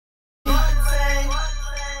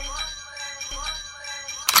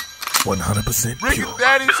100% pure.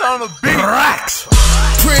 Daddy's on the beat. Raxz.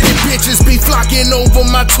 Pretty bitches be flocking over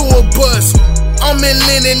my tour bus. I'm in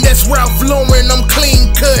linen, that's Ralph Lauren, I'm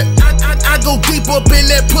clean cut. I go deep up in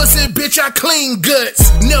that pussy, bitch, I clean guts.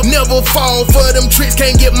 Never fall for them tricks,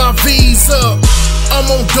 can't get my V's up. I'm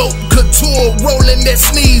on dope couture, rolling that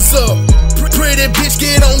sneeze up. Pretty bitch,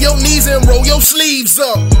 get on your knees and roll your sleeves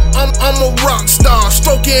up. I'm a rock star,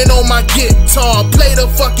 stroking on my guitar. Play the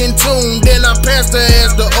fucking tune, then I pass the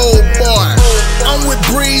ass to old boy. I'm with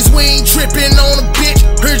Breeze, we ain't tripping on a bitch.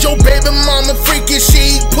 Heard your baby mama freaking,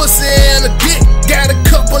 she eat pussy and a dick. Got a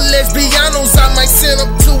couple lesbianos, I might send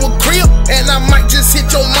them to a crib. And I might just hit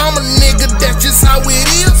your mama, nigga, that's just how it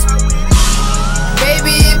is.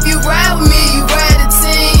 Baby, if you ride with me, you ride a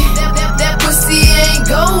team. That pussy ain't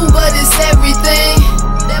gold, but it's everything.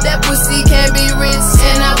 That pussy can be rich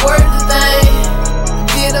and not worth a thing.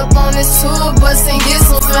 Get up on this tour bus and get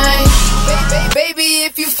some fame. Baby,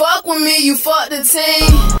 if you fuck with me, you fuck the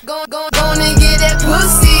team. Go and get that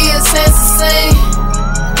pussy a chance to sing.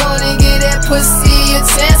 Go and get that pussy a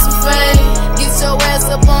chance to fame. Get your ass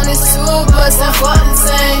up on this tour bus and fuck the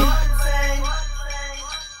team.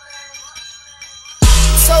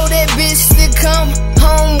 So that bitch to come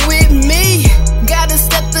home with me. Got a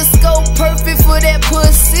stethoscope perfect for that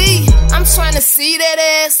pussy. I'm tryna see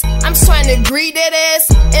that ass, I'm tryna greet that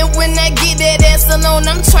ass. And when I get that ass alone,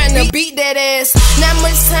 I'm tryna beat that ass. Not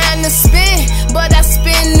much time to spend, but I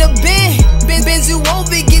spend the bend you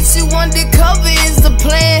over, get you undercover is the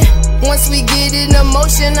plan. Once we get in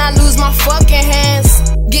motion, I lose my fucking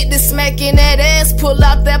hands. Get to smacking that ass, pull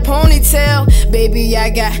out that ponytail. Baby, I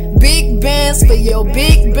got big bands for your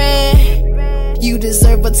big band. You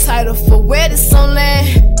deserve a title for wettest on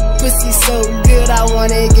land. Pussy so good, I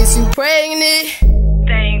wanna get you pregnant.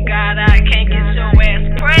 Thank God I can't get your ass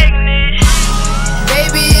pregnant.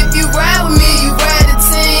 Baby, if you ride with me, you ride a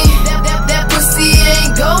team. That pussy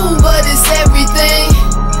ain't gold, but it's everything.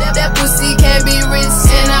 That pussy can be rich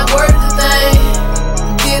and not worth a thing.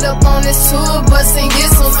 Get up on this tour bus and get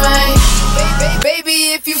some fame.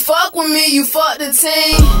 Baby, if you fuck with me, you fuck the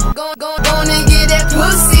team. Go and get that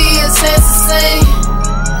pussy a chance to sing.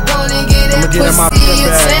 Go and get that pussy a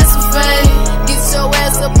chance to fame. Get your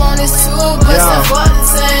ass up on this tour bus and fuck the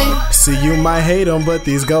team. See, you might hate them, but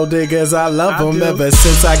these gold diggers, I love them. Ever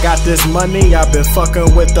since I got this money, I've been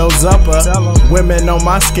fucking with those upper women on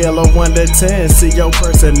my scale of 1 to 10. See, your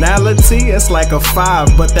personality, it's like a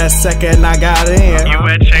 5, but that second I got in, You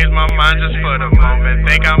had changed my mind just for the moment.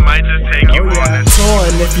 Think I might just take you on this tour.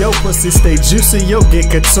 And if your pussy stay juicy, you'll get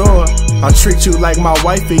couture. I'll treat you like my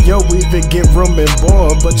wifey, yo, we even get room and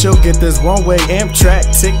board. But you'll get this one-way Amtrak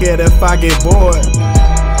ticket if I get bored.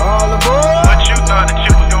 all aboard. But you thought that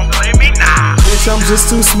you was gonna play me? Nah. Bitch, I'm just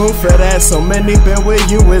too smooth for that. So many been where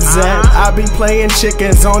you is at. I be playing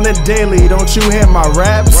chickens on the daily. Don't you hear my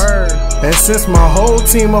raps? Word. And since my whole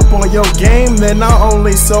team up on your game, then not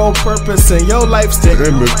only sole purpose in your life to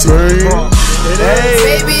entertain.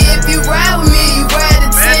 Hey. Baby, if you ride with me, you ride a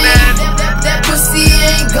team. That pussy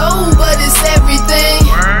ain't gold, but it's everything.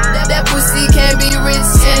 That pussy can be rich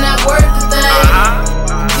and not worth a thing.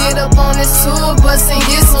 Get up on this tour bus and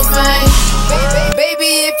get some fame.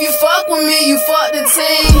 Baby, if you fuck with me, you fuck the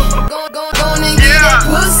team. Go and get that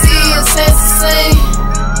pussy a chance to sing.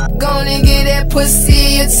 Go and get that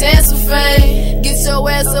pussy a chance of fame. Get your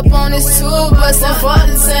ass up on this tour bus and fuck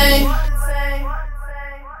the team.